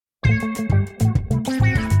Welcome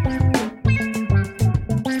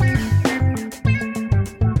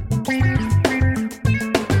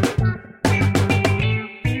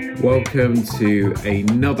to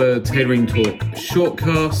another Tailoring Talk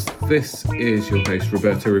shortcast. This is your host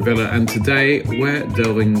Roberto Rivilla, and today we're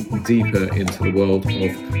delving deeper into the world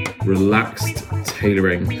of relaxed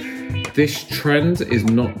tailoring. This trend is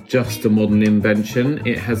not just a modern invention,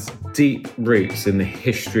 it has deep roots in the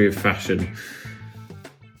history of fashion.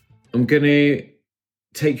 I'm going to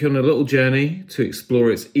take you on a little journey to explore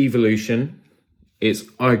its evolution, its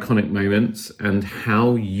iconic moments, and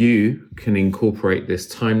how you can incorporate this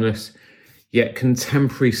timeless yet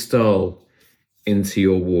contemporary style into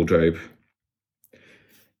your wardrobe.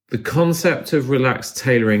 The concept of relaxed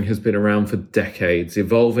tailoring has been around for decades,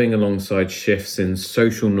 evolving alongside shifts in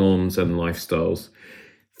social norms and lifestyles.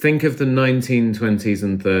 Think of the 1920s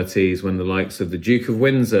and 30s when the likes of the Duke of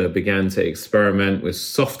Windsor began to experiment with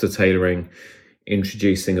softer tailoring,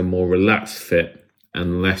 introducing a more relaxed fit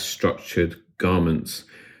and less structured garments.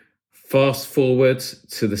 Fast forward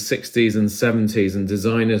to the 60s and 70s, and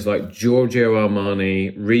designers like Giorgio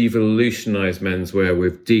Armani revolutionized menswear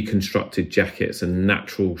with deconstructed jackets and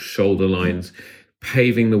natural shoulder lines,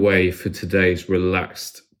 paving the way for today's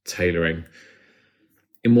relaxed tailoring.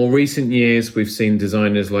 In more recent years, we've seen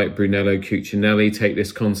designers like Brunello Cucinelli take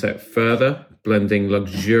this concept further, blending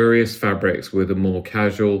luxurious fabrics with a more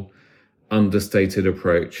casual, understated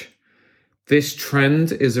approach. This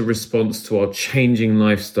trend is a response to our changing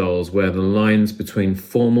lifestyles, where the lines between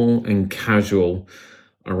formal and casual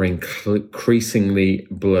are increasingly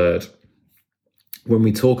blurred. When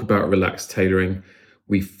we talk about relaxed tailoring,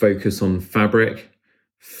 we focus on fabric,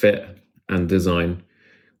 fit, and design.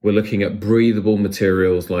 We're looking at breathable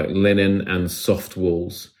materials like linen and soft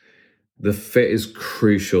wools. The fit is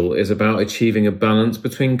crucial. It's about achieving a balance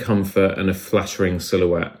between comfort and a flattering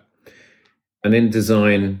silhouette. And in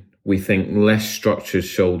design, we think less structured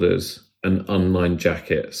shoulders and unlined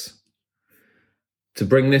jackets. To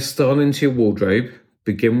bring this style into your wardrobe,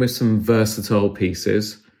 begin with some versatile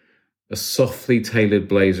pieces. A softly tailored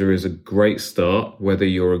blazer is a great start, whether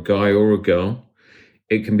you're a guy or a girl.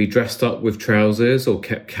 It can be dressed up with trousers or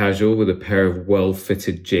kept casual with a pair of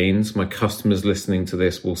well-fitted jeans. My customers listening to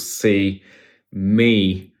this will see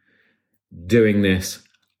me doing this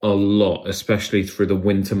a lot, especially through the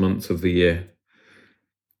winter months of the year.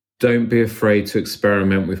 Don't be afraid to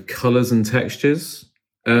experiment with colours and textures.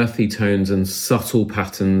 Earthy tones and subtle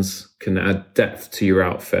patterns can add depth to your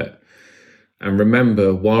outfit. And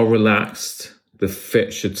remember, while relaxed, the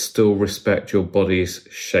fit should still respect your body's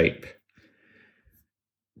shape.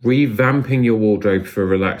 Revamping your wardrobe for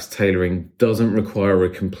relaxed tailoring doesn't require a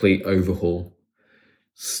complete overhaul.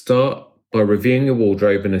 Start by reviewing your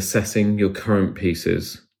wardrobe and assessing your current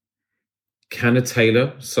pieces. Can a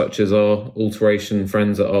tailor, such as our alteration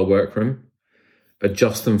friends at our workroom,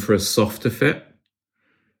 adjust them for a softer fit?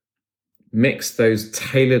 Mix those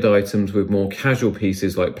tailored items with more casual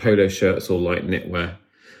pieces like polo shirts or light knitwear.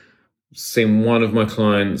 Seen one of my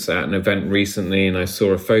clients at an event recently, and I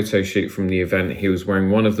saw a photo shoot from the event. He was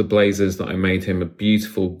wearing one of the blazers that I made him, a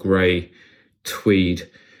beautiful grey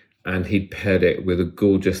tweed, and he'd paired it with a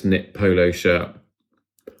gorgeous knit polo shirt.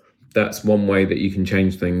 That's one way that you can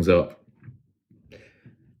change things up.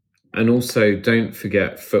 And also, don't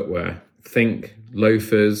forget footwear. Think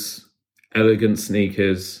loafers, elegant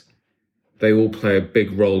sneakers. They all play a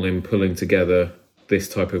big role in pulling together this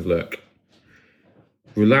type of look.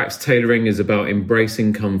 Relaxed tailoring is about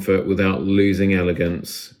embracing comfort without losing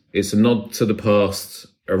elegance. It's a nod to the past,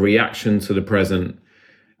 a reaction to the present,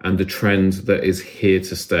 and a trend that is here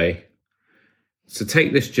to stay. So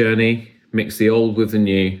take this journey, mix the old with the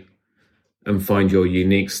new, and find your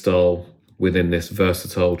unique style within this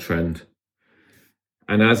versatile trend.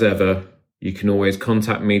 And as ever, you can always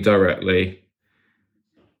contact me directly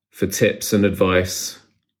for tips and advice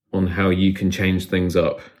on how you can change things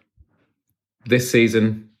up this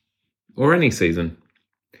season or any season.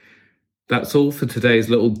 That's all for today's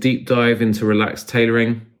little deep dive into relaxed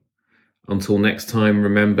tailoring. Until next time,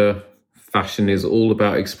 remember, fashion is all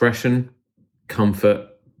about expression, comfort,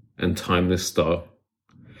 and timeless style.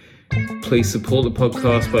 Please support the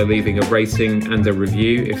podcast by leaving a rating and a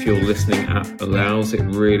review if your listening app allows. It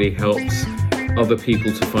really helps other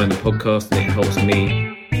people to find the podcast, and it helps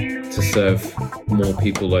me to serve more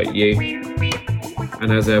people like you.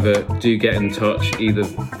 And as ever, do get in touch either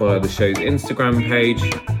via the show's Instagram page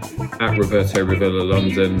at Roberto Rivilla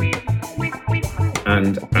London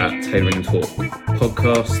and at Tailoring Talk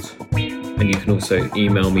Podcast. And you can also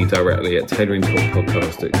email me directly at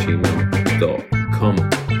tailoringtalkpodcast@gmail.com.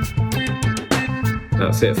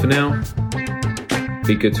 That's it for now.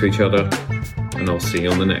 be good to each other, and I'll see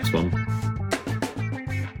you on the next one.